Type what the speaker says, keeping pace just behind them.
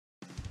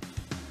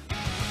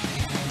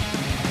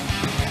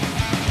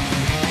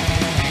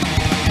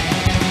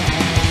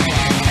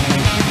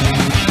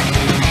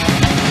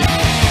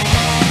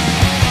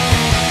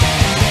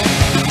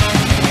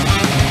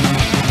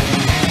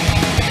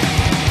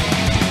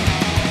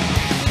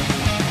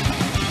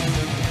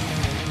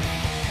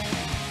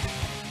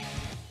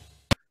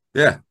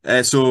Yeah.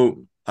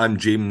 So I'm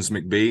James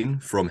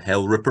McBain from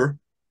Hellripper,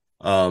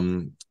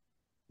 um,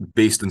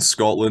 based in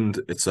Scotland.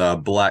 It's a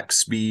black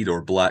speed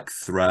or black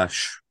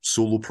thrash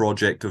solo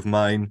project of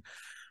mine.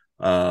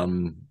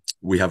 Um,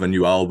 we have a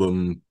new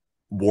album,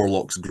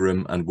 Warlocks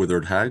Grim and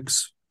Withered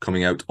Hags,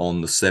 coming out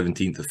on the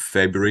 17th of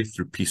February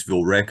through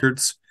Peaceville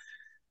Records.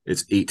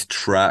 It's 8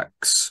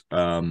 tracks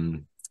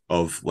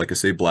of, like I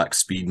say, black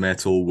speed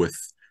metal with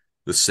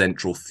the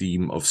central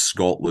theme of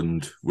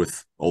Scotland,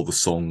 with all the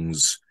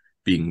songs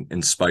being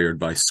inspired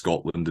by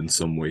Scotland in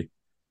some way.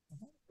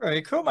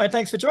 Very cool, mate.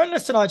 Thanks for joining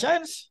us tonight,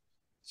 James.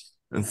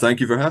 And thank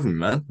you for having me,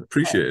 man. Oh,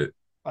 Appreciate it.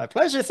 my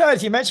pleasure. So,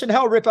 as you mentioned,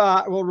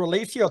 Hellripper will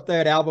release your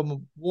third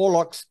album,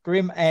 Warlocks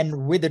Grim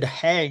and Withered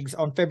Hags,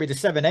 on February the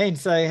 17th.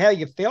 So, how are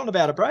you feeling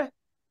about it, bro?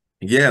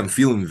 Yeah, I'm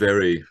feeling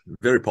very,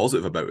 very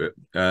positive about it.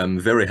 I'm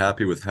very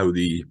happy with how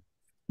the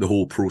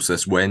whole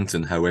process went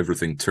and how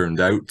everything turned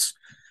out.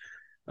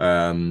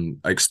 I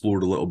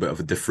explored a little bit of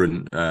a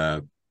different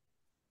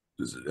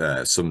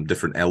some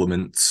different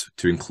elements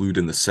to include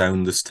in the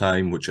sound this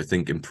time, which I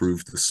think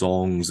improved the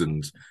songs.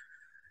 And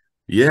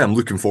yeah, I'm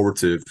looking forward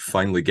to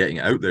finally getting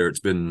it out there. It's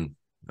been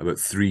about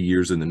 3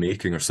 years in the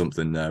making or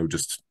something now,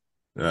 just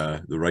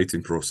the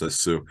writing process.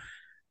 So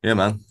yeah,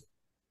 man.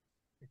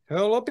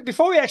 Cool. Well, but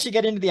before we actually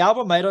get into the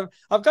album, mate,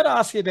 I've got to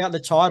ask you about the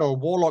title,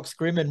 Warlocks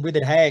Grim and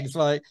Withered Hags.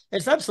 Like,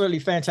 it's absolutely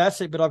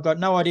fantastic, but I've got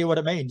no idea what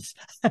it means.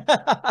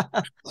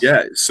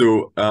 Yeah,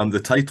 so the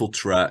title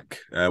track,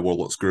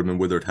 Warlocks Grim and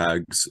Withered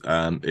Hags,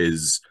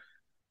 is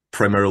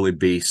primarily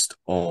based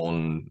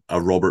on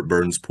a Robert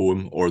Burns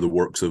poem or the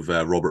works of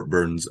Robert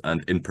Burns,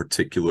 and in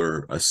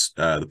particular,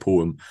 the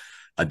poem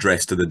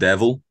Address to the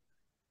Devil.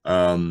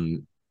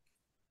 Um,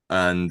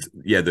 and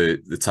yeah,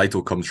 the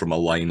title comes from a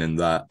line in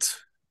that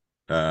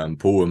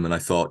poem, and I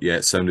thought, yeah,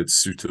 it sounded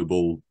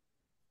suitable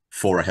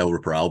for a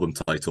Hellripper album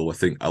title. I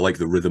think I like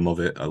the rhythm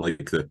of it. I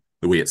like the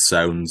way it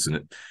sounds,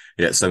 and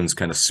it sounds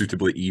kind of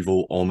suitably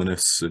evil,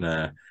 ominous, and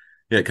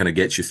yeah, it kind of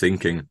gets you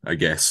thinking. I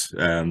guess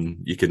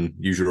you can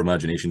use your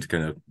imagination to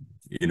kind of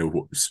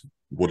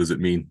what does it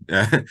mean?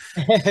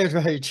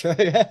 Very true.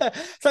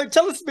 So,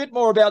 tell us a bit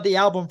more about the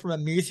album from a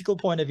musical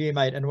point of view,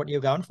 mate, and what you're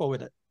going for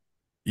with it.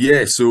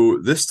 Yeah, so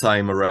this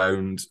time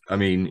around, I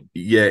mean,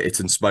 yeah, it's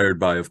inspired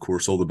by, of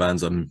course, all the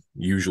bands I'm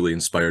usually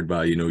inspired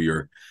by. You know,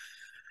 your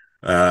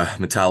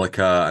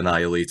Metallica,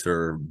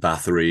 Annihilator,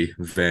 Bathory,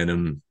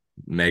 Venom,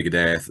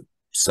 Megadeth,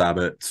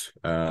 Sabbath,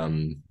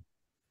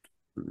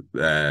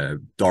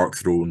 Dark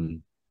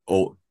Throne,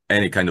 all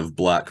any kind of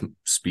black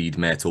speed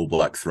metal,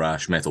 black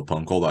thrash, metal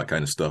punk, all that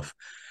kind of stuff.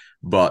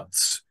 But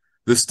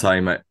this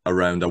time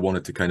around, I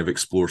wanted to kind of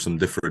explore some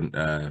different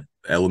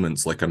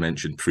elements, like I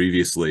mentioned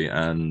previously,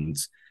 and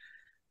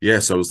yeah,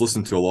 so I was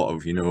listening to a lot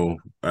of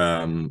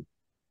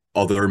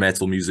other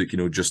metal music,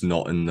 just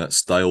not in that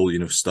style,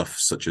 stuff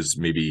such as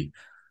maybe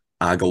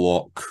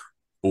Agalloch,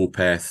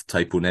 Opeth,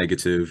 Typo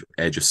Negative,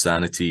 Edge of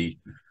Sanity,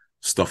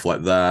 stuff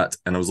like that.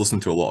 And I was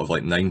listening to a lot of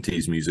like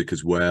 90s music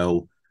as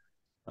well.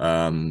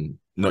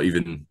 Not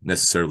even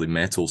necessarily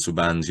metal. So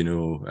bands,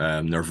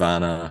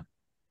 Nirvana,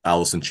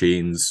 Alice in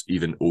Chains,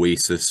 even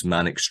Oasis,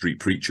 Manic Street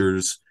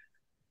Preachers,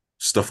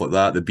 stuff like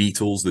that. The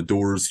Beatles, The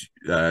Doors,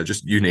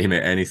 just you name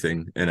it,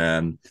 anything.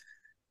 And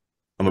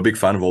I'm a big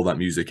fan of all that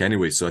music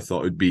anyway. So I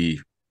thought it'd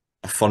be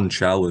a fun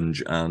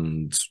challenge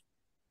and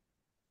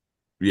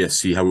yeah,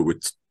 see how it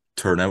would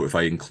turn out if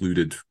I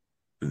included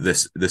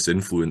this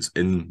influence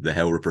in the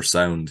Hellripper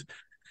sound.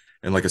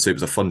 And like I say, it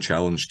was a fun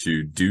challenge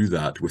to do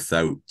that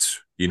without,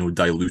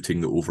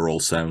 diluting the overall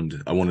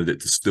sound. I wanted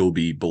it to still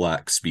be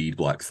black speed,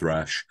 black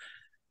thrash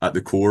at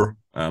the core.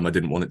 I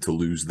didn't want it to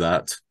lose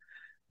that,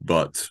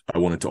 but I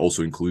wanted to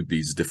also include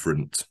these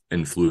different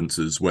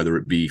influences, whether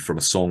it be from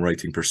a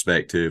songwriting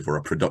perspective or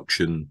a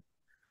production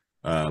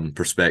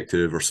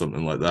perspective or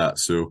something like that.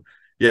 So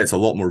yeah, it's a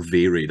lot more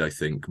varied, I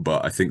think,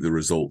 but I think the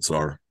results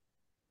are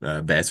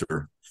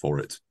better for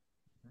it.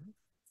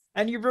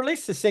 And you've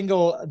released the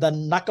single, The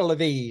Knuckle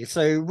of E.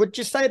 So, would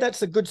you say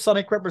that's a good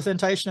sonic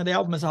representation of the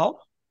album as a whole?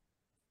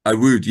 I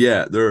would,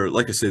 yeah.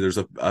 Like I say,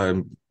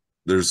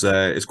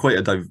 it's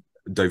quite a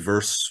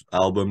diverse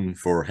album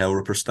for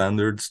Hellripper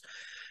standards,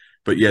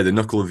 but yeah, the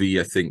Knuckle of E,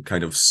 I think,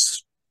 kind of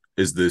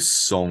is this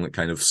song that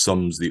kind of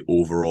sums the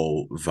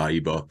overall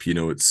vibe up.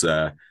 It's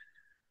a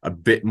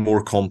bit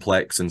more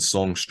complex in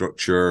song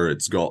structure.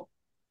 It's got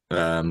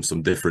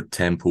some different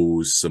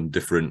tempos, some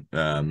different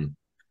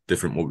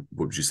what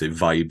would you say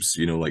vibes?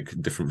 Like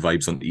different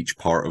vibes on each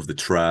part of the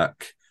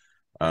track.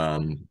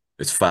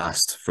 It's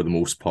fast for the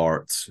most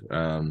part.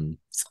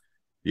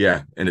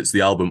 Yeah, and it's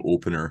the album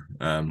opener,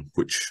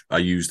 which I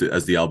used it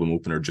as the album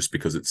opener just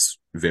because it's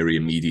very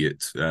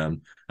immediate.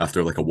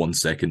 After like a 1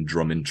 second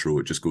drum intro,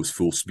 it just goes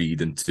full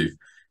speed into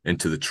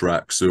the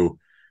track. So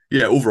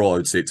yeah, overall, I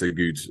would say it's a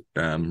good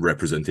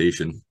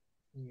representation.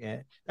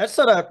 Yeah, that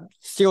sort of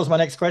steals my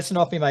next question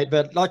off me, mate.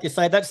 But like you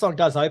say, that song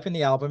does open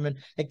the album, and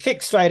it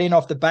kicks straight in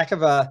off the back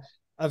of a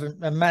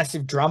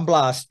massive drum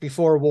blast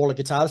before a wall of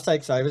guitars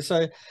takes over.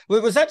 So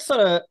was that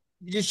sort of,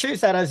 did you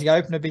choose that as the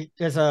opener,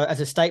 as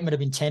a statement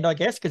of intent, I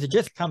guess, because it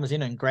just comes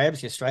in and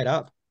grabs you straight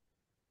up.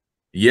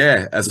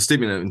 Yeah, as a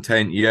statement of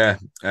intent, yeah.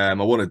 I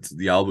wanted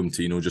the album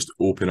to, just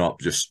open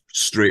up, just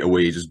straight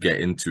away, just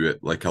get into it.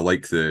 Like I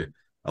like the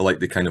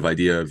kind of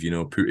idea of,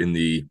 putting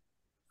the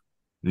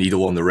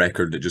needle on the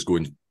record, that just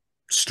going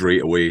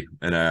straight away.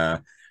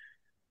 And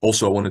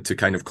also I wanted to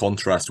kind of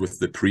contrast with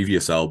the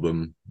previous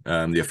album,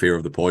 The Affair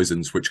of the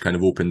Poisons, which kind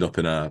of opened up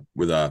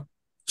with a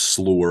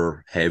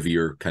slower,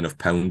 heavier, kind of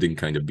pounding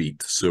kind of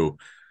beat. So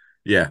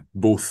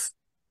both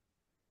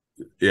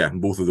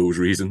of those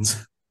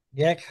reasons.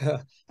 Yeah.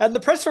 And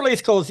the press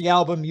release calls the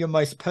album your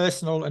most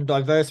personal and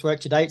diverse work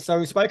to date. So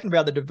we've spoken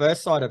about the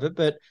diverse side of it,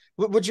 but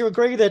would you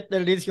agree that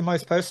it is your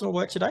most personal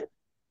work to date?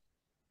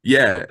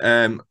 Yeah,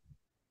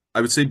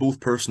 I would say both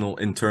personal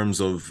in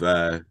terms of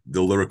the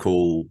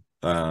lyrical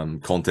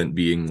content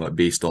being like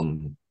based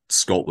on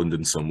Scotland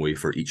in some way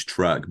for each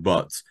track,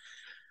 but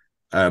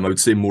I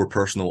would say more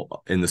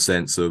personal in the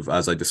sense of,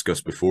 as I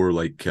discussed before,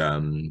 like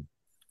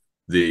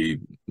the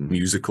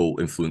musical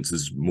influence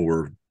is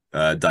more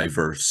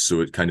diverse,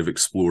 so it kind of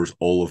explores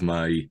all of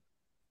my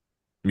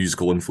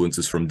musical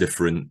influences from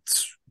different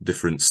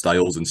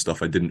styles and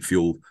stuff. I didn't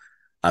feel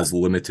as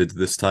limited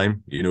this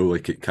time,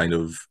 like it kind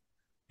of,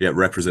 yeah, it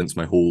represents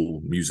my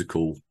whole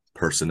musical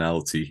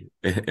personality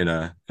in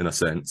a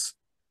sense.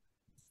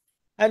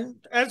 And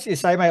as you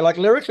say, mate, like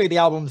lyrically, the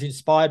album's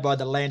inspired by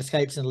the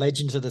landscapes and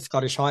legends of the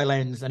Scottish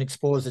Highlands and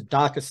explores the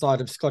darker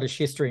side of Scottish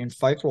history and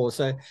folklore.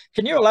 So,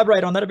 can you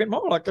elaborate on that a bit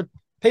more? Like,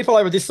 people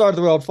over this side of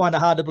the world find it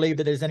hard to believe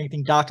that there's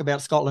anything dark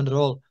about Scotland at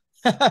all.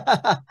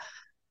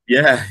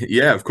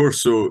 Yeah, of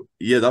course. So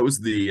yeah, that was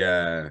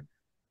the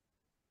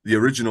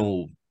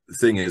original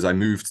thing. Is I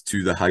moved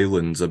to the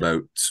Highlands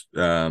about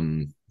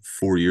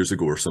 4 years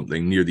ago or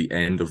something, near the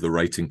end of the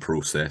writing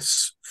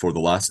process for the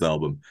last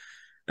album.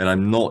 And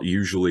I'm not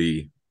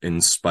usually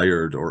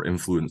inspired or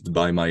influenced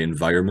by my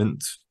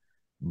environment,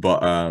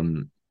 but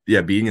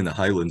yeah, being in the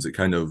Highlands, it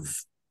kind of,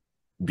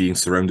 being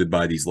surrounded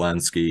by these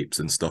landscapes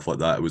and stuff like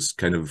that, it was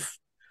kind of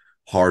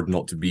hard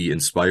not to be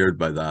inspired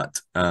by that.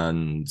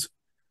 And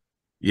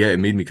yeah, it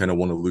made me kind of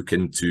want to look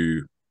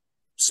into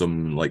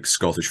some like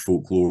Scottish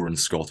folklore and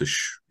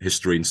Scottish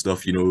history and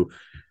stuff, kind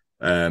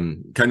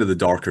of the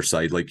darker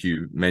side, like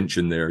you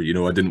mentioned there.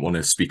 I didn't want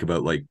to speak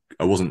about, like,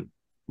 I wasn't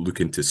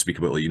looking to speak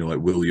about, like, like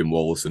William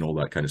Wallace and all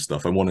that kind of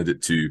stuff. I wanted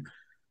it to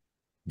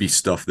be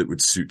stuff that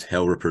would suit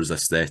Hellripper's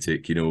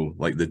aesthetic,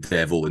 like the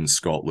devil in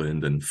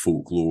Scotland and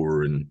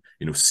folklore and,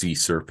 sea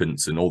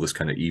serpents and all this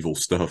kind of evil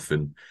stuff.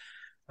 And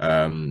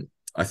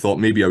I thought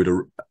maybe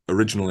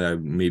originally I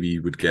maybe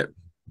would get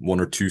one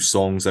or two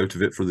songs out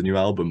of it for the new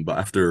album, but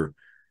after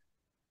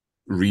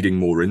reading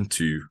more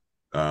into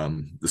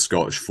the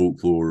Scottish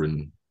folklore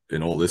and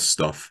all this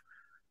stuff,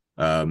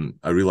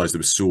 I realized there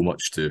was so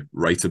much to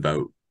write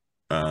about,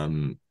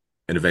 and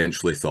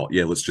eventually thought,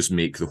 yeah, let's just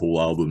make the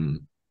whole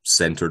album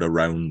centered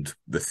around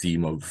the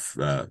theme of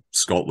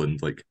Scotland.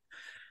 Like,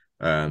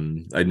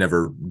 I'd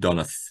never done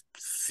a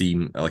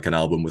theme, like an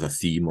album with a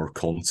theme or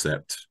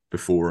concept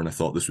before, and I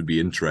thought this would be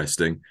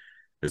interesting.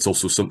 It's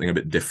also something a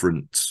bit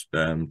different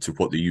to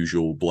what the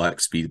usual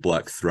black speed,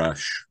 black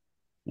thrash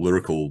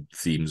lyrical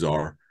themes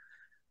are.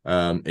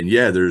 And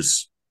yeah,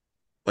 there's,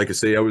 like I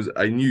say,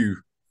 I knew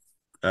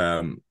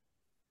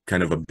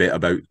kind of a bit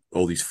about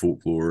all these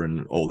folklore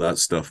and all that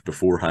stuff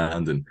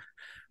beforehand, and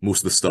most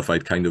of the stuff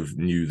I'd kind of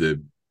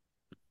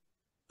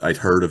I'd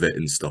heard of it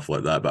and stuff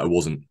like that, but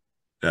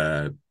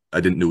I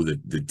didn't know the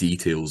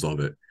details of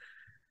it,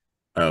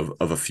 of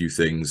a few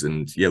things.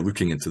 And yeah,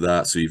 looking into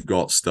that, so you've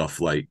got stuff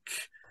like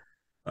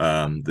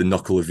the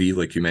Knuckle of E,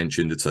 like you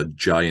mentioned. It's a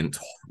giant,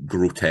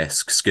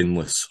 grotesque,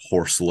 skinless,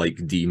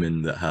 horse-like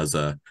demon that has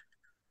the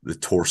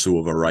torso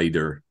of a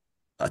rider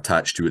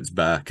attached to its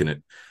back,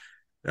 and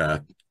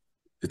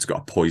it's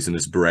got a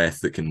poisonous breath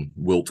that can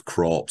wilt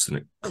crops, and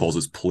it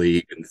causes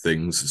plague and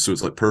things. So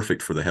it's like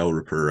perfect for the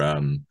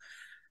Hellripper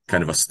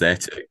kind of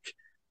aesthetic.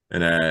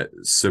 And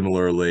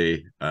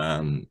similarly,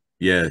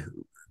 yeah,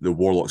 the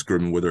Warlocks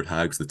Grim and Withered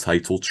Hags, the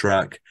title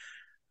track,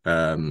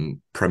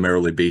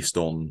 primarily based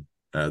on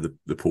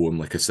the poem,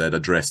 like I said,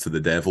 Address to the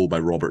Devil by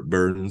Robert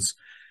Burns.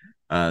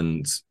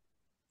 And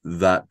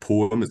that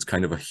poem, it's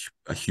kind of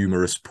a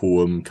humorous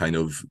poem, kind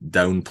of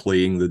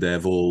downplaying the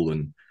devil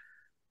and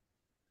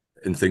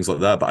things like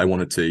that. But I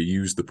wanted to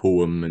use the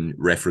poem and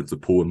reference the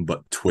poem,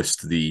 but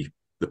twist the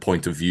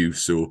point of view,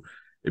 so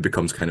it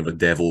becomes kind of a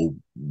devil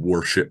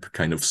worship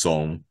kind of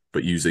song,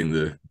 but using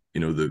the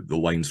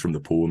lines from the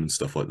poem and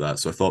stuff like that.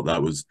 So I thought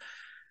that was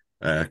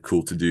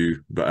cool to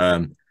do.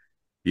 But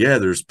yeah,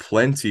 there's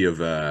plenty of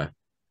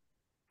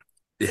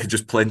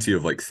just plenty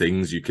of like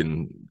things you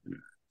can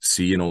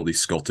see in all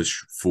these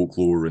Scottish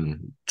folklore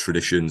and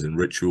traditions and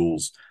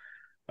rituals.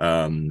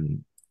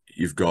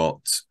 You've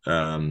got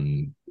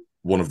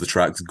one of the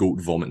tracks,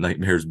 Goat Vomit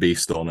Nightmares,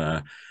 based on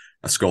a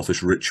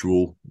Scottish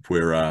ritual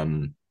where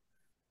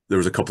there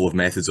was a couple of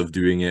methods of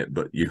doing it,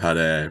 but you had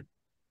a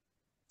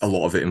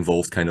lot of it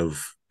involved kind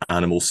of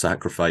animal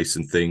sacrifice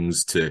and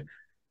things to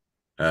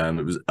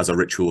it was as a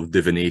ritual of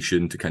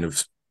divination to kind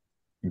of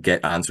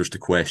get answers to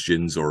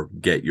questions or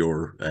get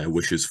your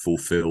wishes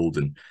fulfilled.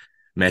 And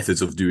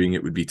methods of doing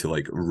it would be to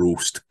like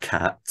roast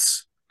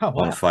cats Oh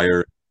on wow.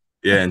 fire,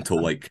 yeah,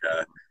 until like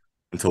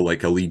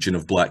a legion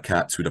of black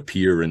cats would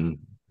appear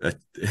uh,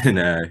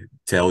 and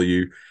tell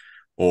you,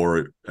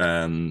 or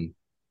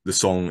the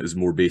song is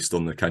more based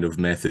on the kind of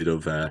method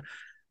of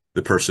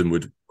the person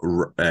would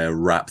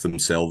wrap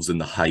themselves in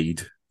the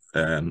hide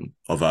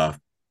of a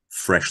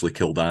freshly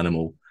killed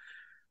animal,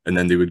 and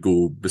then they would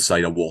go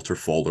beside a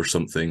waterfall or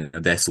something,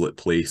 a desolate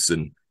place,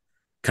 and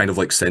kind of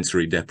like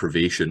sensory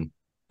deprivation,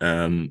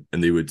 and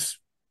they would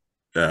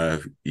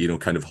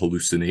kind of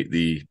hallucinate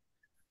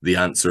the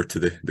answer to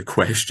the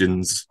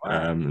questions,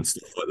 Wow. and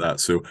stuff like that.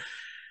 So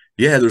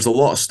yeah, there's a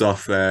lot of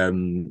stuff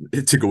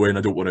to go in.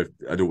 I don't want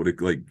to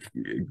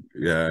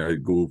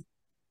like go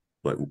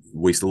like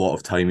waste a lot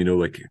of time,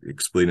 like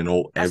explaining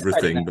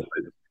Fascinating, everything. mate. But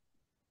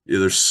yeah,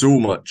 there's so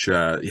much,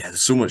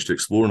 there's so much to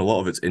explore, and a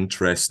lot of it's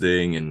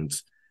interesting, and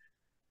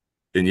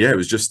yeah, it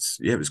was just,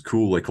 yeah, it was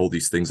cool. Like all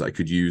these things that I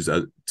could use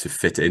to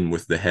fit in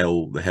with the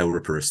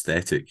Hellripper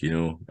aesthetic,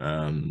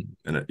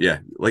 and yeah,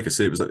 like I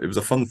say, it was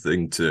a fun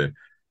thing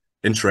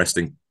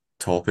interesting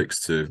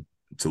topics to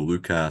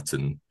look at,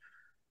 and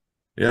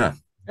yeah,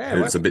 Yeah,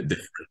 well, it's a bit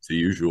different to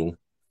usual.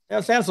 yeah,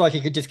 it sounds like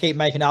you could just keep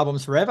making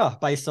albums forever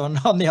based on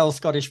the old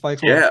Scottish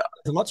folklore. Yeah,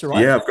 There's a lot to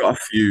write yeah, from. I've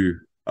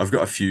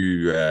got a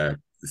few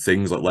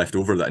things like left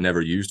over that I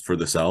never used for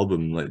this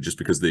album, like just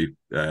because they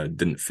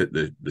didn't fit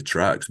the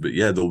tracks. But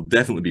yeah, there'll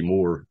definitely be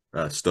more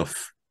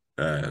stuff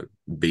uh,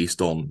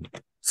 based on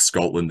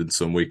Scotland in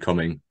some way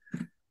coming,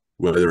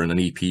 whether in an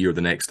EP or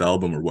the next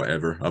album or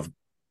whatever. I'm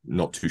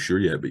not too sure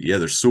yet, but yeah,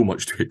 there's so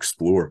much to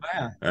explore.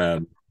 Wow.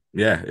 Um,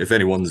 yeah, if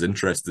anyone's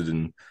interested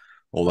in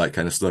all that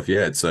kind of stuff,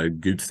 yeah, it's a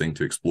good thing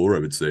to explore. I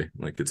would say,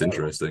 like, it's Yeah.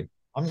 interesting.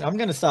 I'm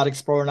going to start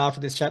exploring after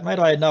this chat, mate.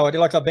 I had no idea.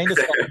 Like I've been to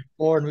Scotland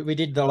before, and we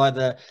did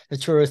the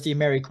touristy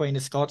Mary Queen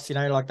of Scots,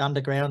 like the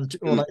underground,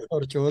 all that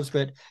sort of tours.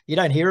 But you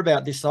don't hear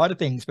about this side of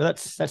things. But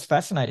that's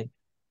fascinating.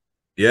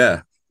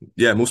 Yeah.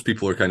 Yeah, most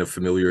people are kind of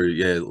familiar,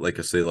 yeah, like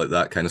I say, like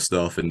that kind of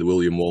stuff, and the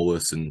William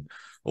Wallace and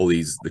all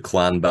the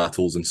clan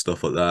battles and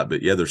stuff like that.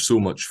 But yeah, there's so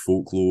much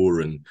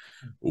folklore and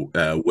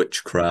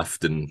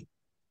witchcraft and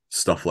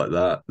stuff like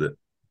that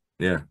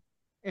yeah.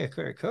 Yeah,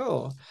 very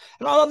cool.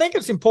 And I think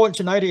it's important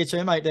to note here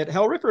too, mate, that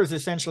Hellripper is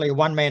essentially a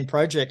one-man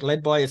project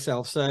led by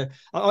yourself. So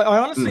I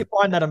honestly Mm,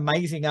 find that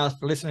amazing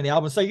after listening to the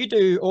album. So you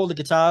do all the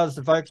guitars,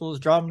 the vocals,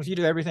 drums, you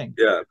do everything.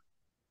 yeah.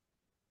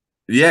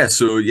 Yeah,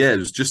 so yeah, it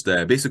was just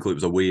basically it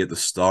was a way at the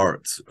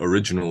start.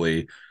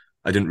 Originally,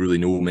 I didn't really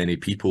know many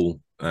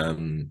people.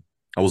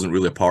 I wasn't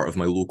really a part of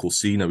my local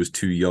scene. I was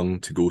too young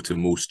to go to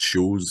most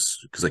shows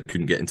because I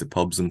couldn't get into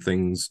pubs and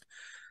things.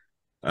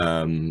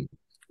 Um,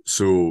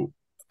 so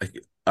I,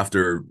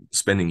 after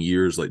spending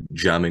years like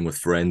jamming with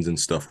friends and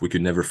stuff, we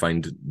could never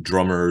find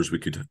drummers. We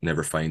could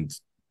never find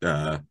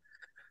uh,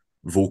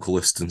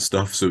 vocalists and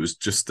stuff. So it was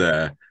just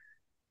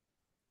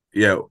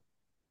yeah.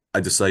 I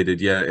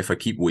decided, yeah, if I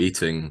keep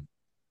waiting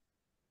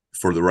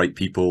for the right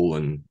people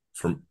and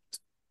from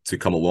to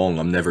come along,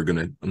 I'm never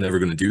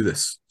gonna do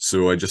this.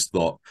 So I just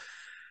thought,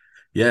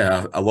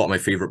 yeah, a lot of my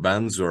favorite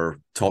bands are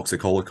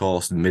Toxic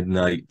Holocaust,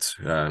 Midnight,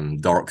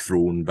 Dark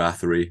Throne,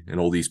 Battery, and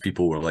all these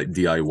people were like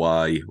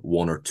DIY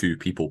one or two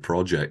people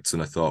projects.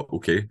 And I thought,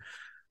 okay,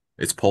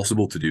 it's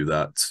possible to do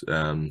that.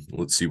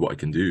 Let's see what I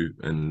can do.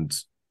 And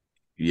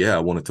yeah, I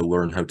wanted to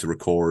learn how to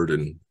record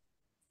and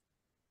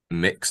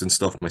mix and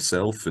stuff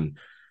myself. And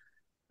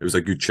it was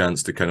a good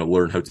chance to kind of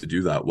learn how to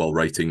do that while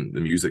writing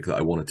the music that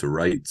I wanted to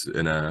write.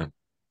 And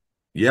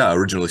yeah, I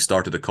originally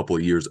started a couple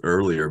of years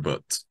earlier,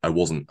 but I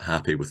wasn't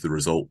happy with the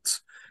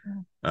results.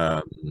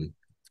 Um,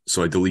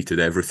 so I deleted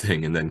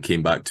everything and then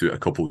came back to it a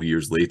couple of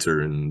years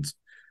later and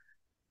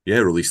yeah,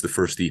 released the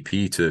first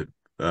EP to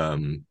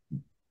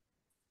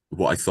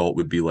what I thought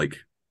would be like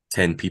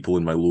 10 people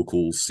in my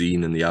local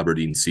scene, in the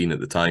Aberdeen scene at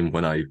the time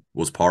when I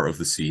was part of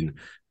the scene.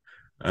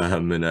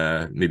 And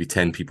maybe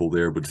 10 people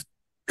there would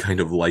kind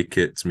of like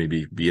it,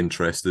 maybe be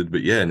interested.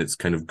 But yeah, and it's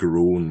kind of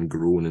grown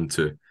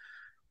into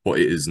what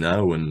it is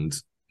now. And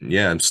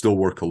yeah, I'm still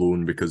work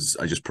alone because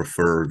I just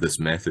prefer this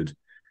method.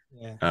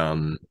 Yeah.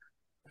 Um,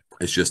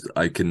 it's just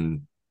I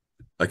can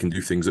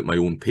do things at my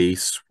own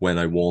pace when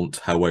I want,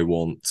 how I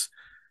want.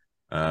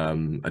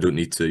 I don't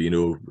need to,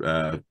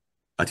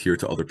 adhere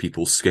to other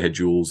people's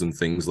schedules and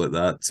things like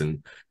that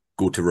and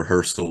go to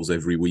rehearsals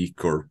every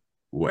week or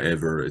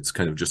whatever. It's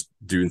kind of just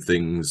doing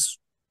things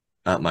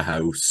at my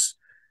house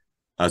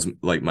as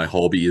like my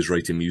hobby is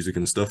writing music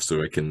and stuff.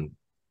 So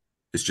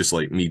it's just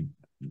like me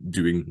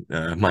doing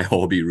my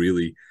hobby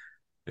really.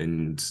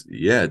 And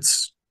yeah,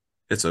 it's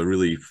a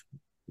really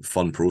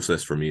fun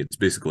process for me. It's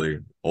basically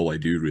all I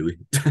do really.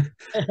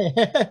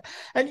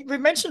 And we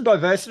mentioned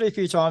diversity a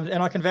few times,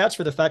 and I can vouch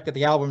for the fact that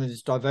the album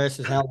is diverse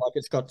as hell. Like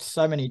it's got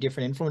so many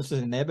different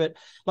influences in there. But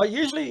like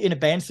usually in a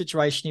band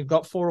situation, you've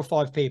got 4 or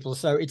 5 people,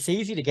 so it's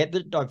easy to get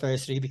the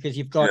diversity because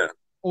you've got Yeah.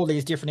 all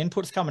these different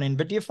inputs coming in.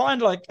 But do you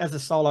find like as a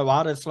solo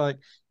artist, like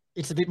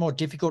it's a bit more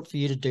difficult for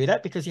you to do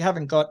that because you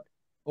haven't got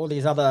all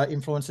these other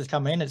influences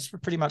coming in? It's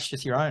pretty much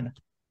just your own.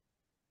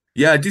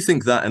 Yeah, I do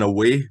think that in a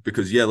way,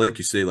 because yeah, like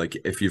you say, like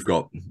if you've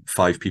got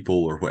five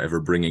people or whatever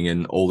bringing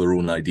in all their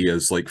own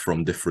ideas, like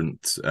from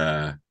different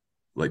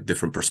like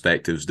different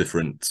perspectives,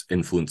 different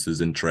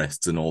influences,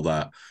 interests and all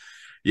that,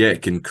 yeah,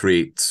 it can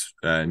create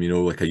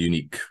like a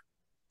unique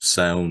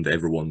sound,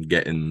 everyone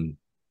getting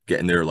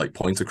their like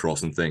point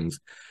across and things.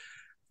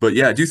 But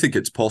yeah, I do think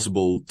it's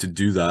possible to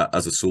do that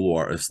as a solo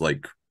artist,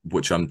 like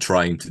which I'm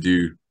trying to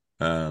do.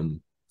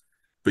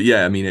 But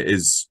yeah, I mean it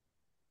is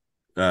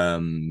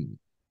um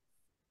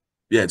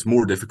yeah, it's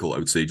more difficult, I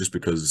would say, just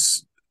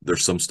because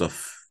there's some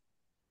stuff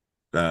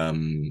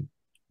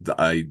that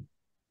I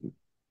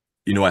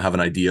have an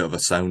idea of a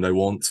sound I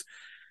want,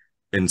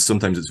 and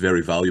sometimes it's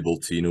very valuable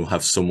to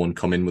have someone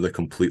come in with a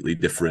completely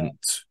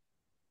different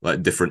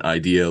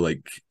idea.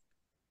 Like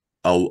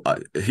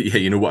yeah,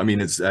 you know what I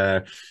mean. It's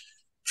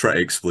try to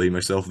explain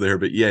myself there,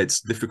 but yeah, it's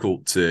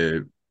difficult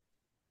to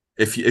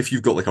if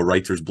you've got like a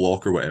writer's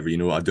block or whatever.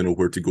 I don't know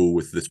where to go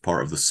with this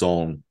part of the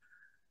song.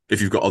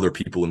 If you've got other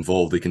people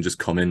involved, they can just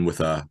come in with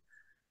for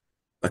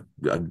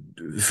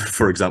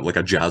example, like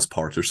a jazz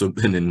part or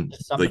something, and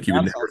Just something like to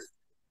bounce off.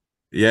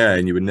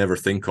 and you would never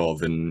think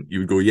of, and you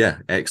would go, yeah,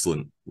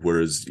 excellent.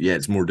 Whereas, yeah,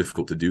 it's more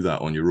difficult to do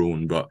that on your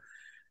own. But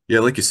yeah,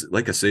 like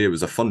I say, it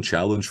was a fun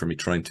challenge for me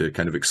trying to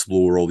kind of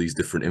explore all these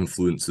different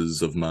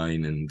influences of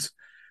mine, and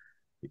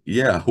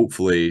yeah,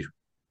 hopefully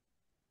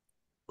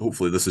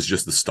this is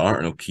just the start,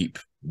 and I'll keep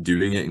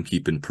doing it and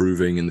keep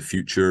improving in the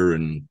future.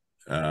 And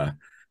uh,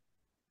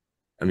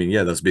 I mean,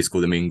 yeah, that's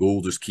basically the main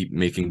goal: just keep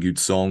making good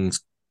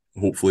songs,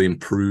 hopefully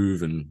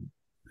improve, and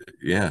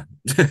yeah.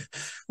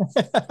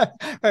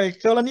 Very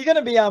cool. And you're going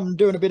to be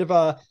doing a bit of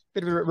a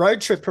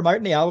road trip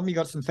promoting the album. You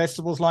got some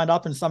festivals lined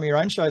up and some of your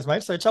own shows,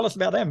 mate. So tell us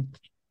about them.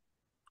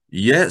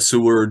 Yeah, so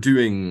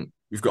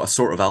we've got a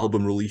sort of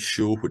album release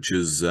show, which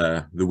is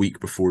the week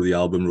before the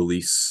album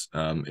release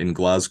in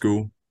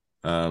Glasgow.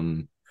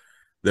 Um,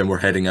 then we're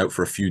heading out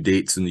for a few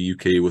dates in the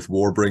UK with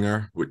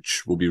Warbringer,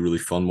 which will be really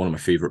fun. One of my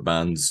favorite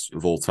bands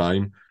of all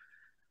time.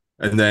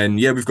 And then,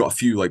 yeah, we've got a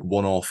few like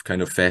one-off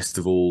kind of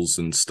festivals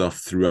and stuff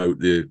throughout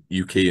the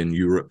UK and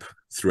Europe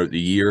throughout the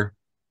year.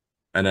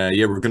 And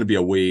yeah, we're going to be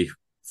away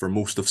for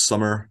most of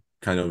summer,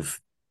 kind of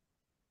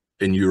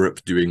in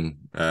Europe doing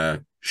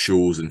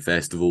shows and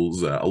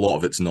festivals. A lot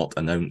of it's not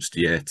announced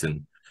yet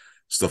and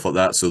stuff like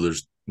that. So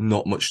there's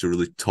not much to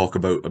really talk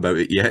about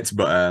it yet.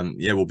 But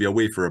yeah, we'll be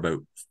away for about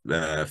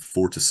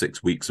 4 to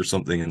 6 weeks or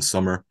something in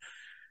summer,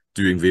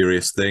 doing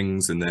various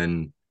things, and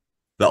then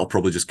that'll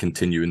probably just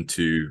continue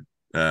into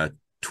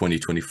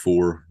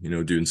 2024.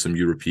 Doing some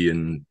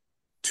European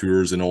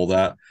tours and all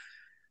that.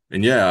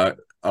 And yeah,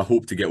 I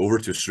hope to get over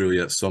to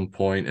Australia at some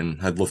point,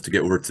 and I'd love to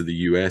get over to the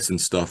US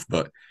and stuff.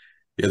 But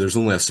yeah, there's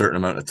only a certain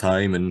amount of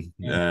time, and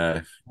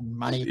Yeah.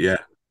 Money. yeah,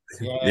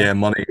 Yeah. yeah,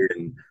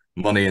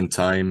 money and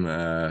time.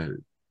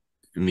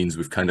 It means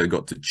we've kind of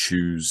got to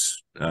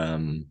choose our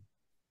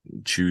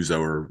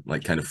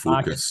like kind of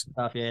Market focus.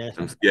 stuff. Yeah.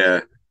 And yeah,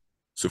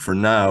 so for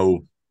now,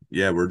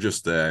 yeah, we're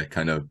just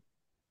kind of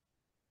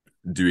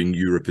doing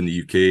Europe and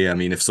the UK. I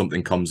mean, if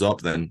something comes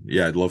up, then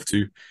yeah, I'd love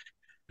to.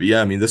 But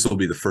yeah, I mean, this will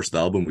be the first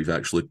album we've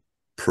actually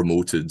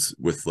promoted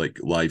with like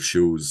live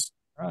shows.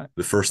 Right.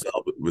 The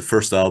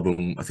first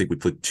album, I think we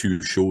played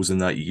 2 shows in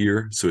that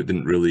year, so it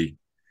didn't really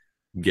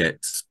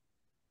get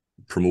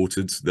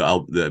promoted.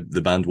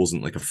 The band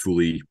wasn't like a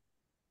fully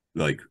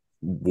like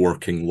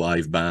working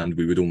live band.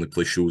 We would only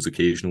play shows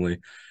occasionally.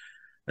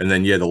 And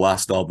then yeah, the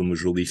last album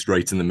was released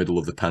right in the middle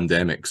of the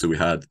pandemic, so we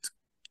had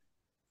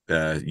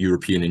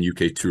European and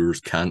UK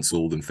tours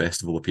cancelled and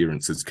festival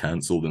appearances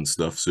cancelled and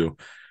stuff. So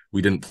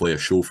we didn't play a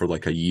show for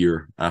like a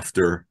year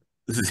after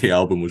the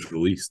album was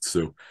released.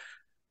 So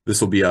this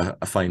will be a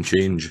fine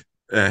change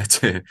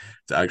to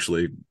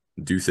actually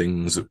do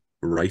things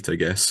right, I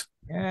guess.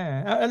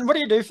 Yeah. And what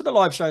do you do for the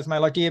live shows, mate?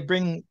 Like, do you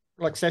bring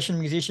like session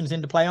musicians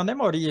in to play on them,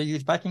 or do you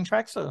use backing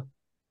tracks? Or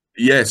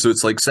Yeah, so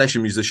it's like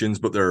session musicians,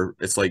 but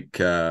it's like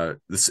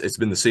it's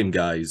been the same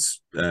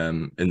guys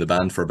in the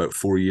band for about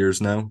 4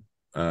 years now.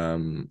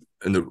 And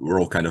we're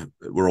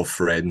all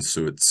friends,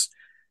 so it's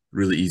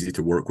really easy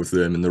to work with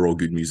them, and they're all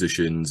good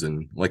musicians.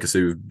 And like I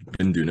say, we've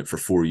been doing it for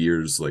 4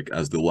 years, like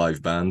as the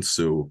live band.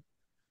 So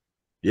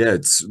yeah,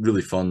 it's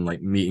really fun,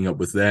 like meeting up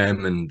with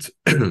them and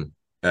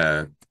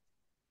uh,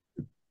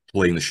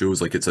 playing the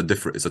shows. Like it's a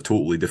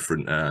totally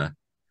different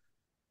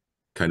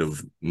kind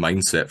of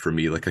mindset for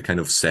me. Like I kind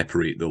of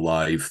separate the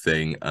live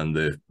thing and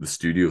the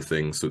studio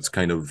thing. So it's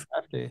kind of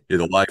have to. yeah,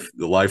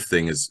 the live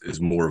thing is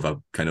more of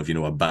a kind of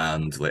a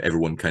band. Like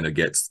everyone kind of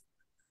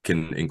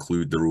can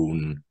include their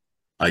own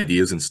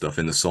ideas and stuff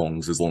in the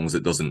songs as long as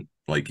it doesn't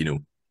like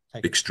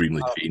Take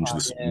extremely change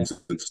the yeah.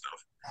 songs and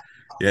stuff.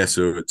 Yeah,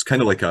 so it's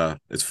kind of like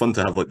it's fun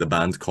to have like the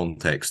band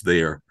context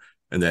there,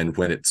 and then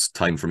when it's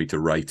time for me to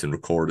write and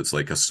record, it's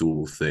like a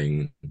solo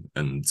thing,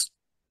 and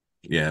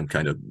yeah, I'm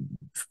kind of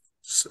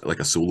like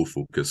a solo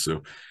focus.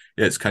 So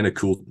yeah, it's kind of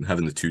cool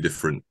having the two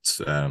different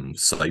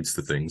sides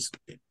to things.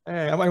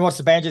 Yeah. And what's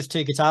the band? Just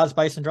two guitars,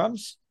 bass, and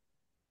drums?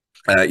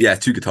 Yeah,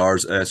 2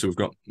 guitars. So we've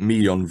got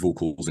me on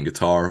vocals and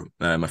guitar,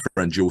 my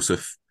friend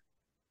Joseph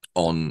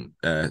on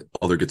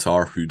other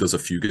guitar, who does a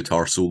few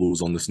guitar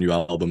solos on this new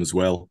album as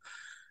well.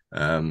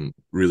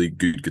 Really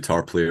good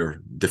guitar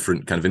player,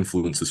 different kind of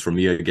influences for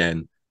me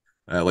again.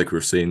 Like we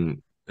were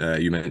saying,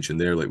 you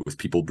mentioned there, like with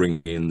people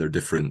bringing in their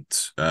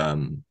different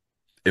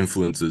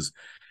influences.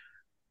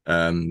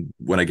 When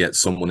I get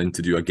someone in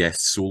to do a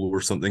guest solo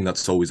or something,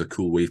 that's always a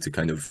cool way to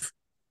kind of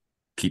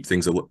keep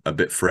things a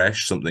bit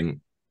fresh,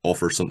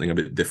 offer something a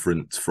bit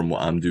different from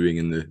what I'm doing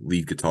in the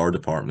lead guitar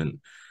department.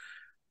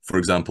 For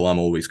example, I'm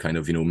always kind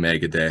of,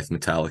 Megadeth,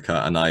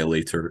 Metallica,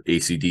 Annihilator,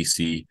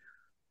 AC/DC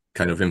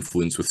kind of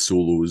influence with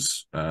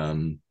solos.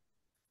 And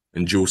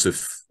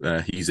Joseph,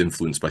 he's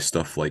influenced by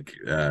stuff like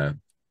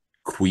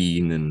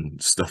Queen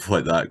and stuff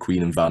like that,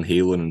 Queen and Van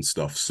Halen and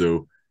stuff.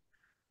 So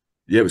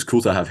yeah, it was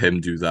cool to have him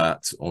do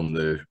that on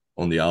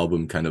the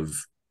album, kind of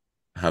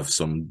have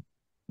some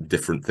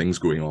different things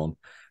going on.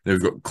 Then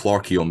we've got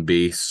Clarky on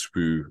bass,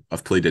 who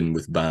I've played in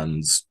with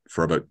bands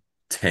for about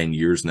 10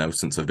 years now,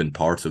 since I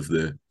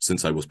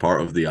was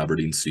part of the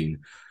Aberdeen scene,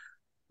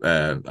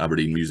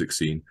 Aberdeen music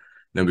scene.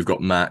 Then we've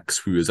got Max,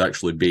 who is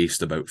actually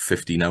based about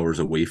 15 hours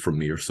away from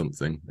me or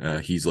something.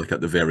 He's like at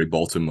the very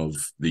bottom of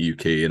the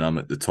UK, and I'm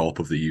at the top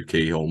of the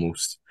UK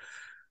almost.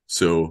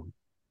 So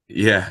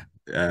yeah,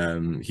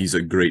 he's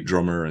a great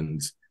drummer,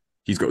 and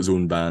he's got his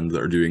own band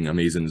that are doing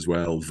amazing as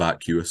well.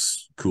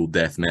 Vacuous, cool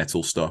death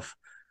metal stuff.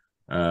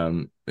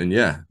 And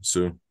yeah,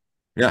 so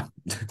yeah.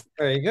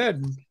 Very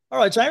good. All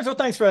right, James. Well,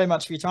 thanks very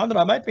much for your time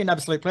tonight, mate. Been an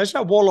absolute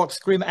pleasure. Warlocks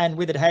Grim and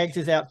Withered Hags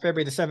is out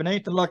February the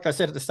 17th. And like I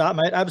said at the start,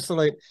 mate,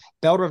 absolute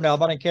belter of an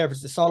album. I don't care if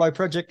it's a solo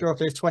project or if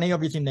there's 20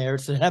 of you in there.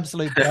 It's an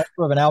absolute belter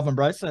of an album,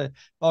 bro. So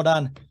well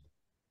done.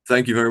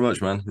 Thank you very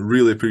much, man.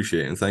 Really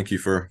appreciate it. And thank you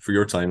for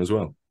your time as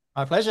well.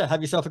 My pleasure.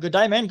 Have yourself a good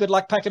day, man. Good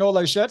luck packing all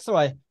those shirts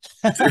away.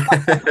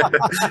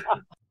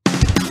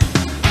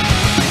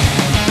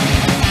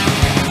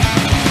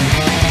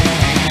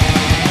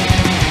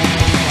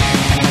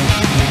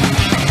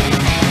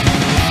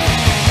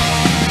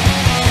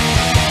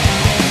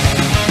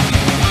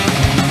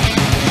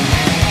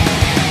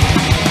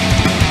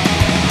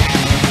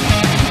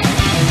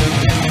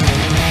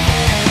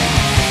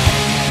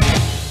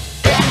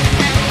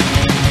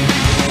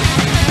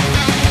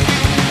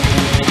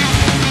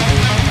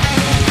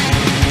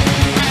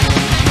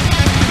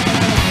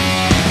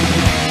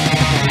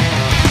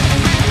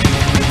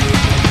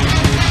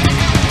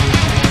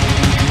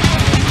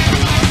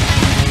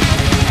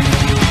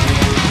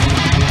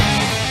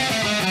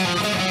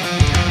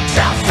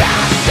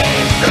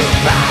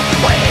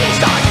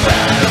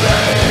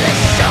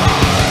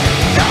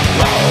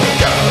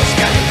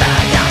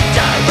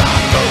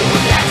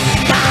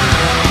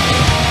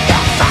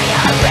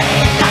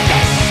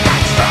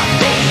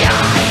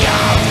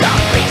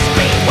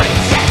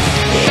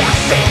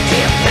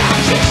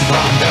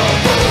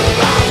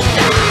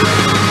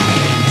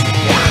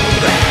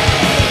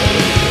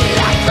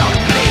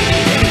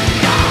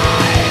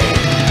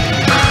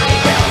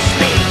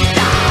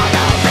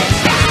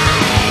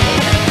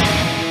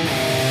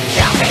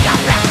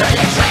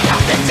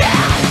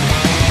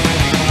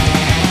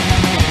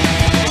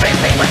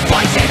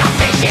 Poison, a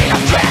vision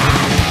of dread.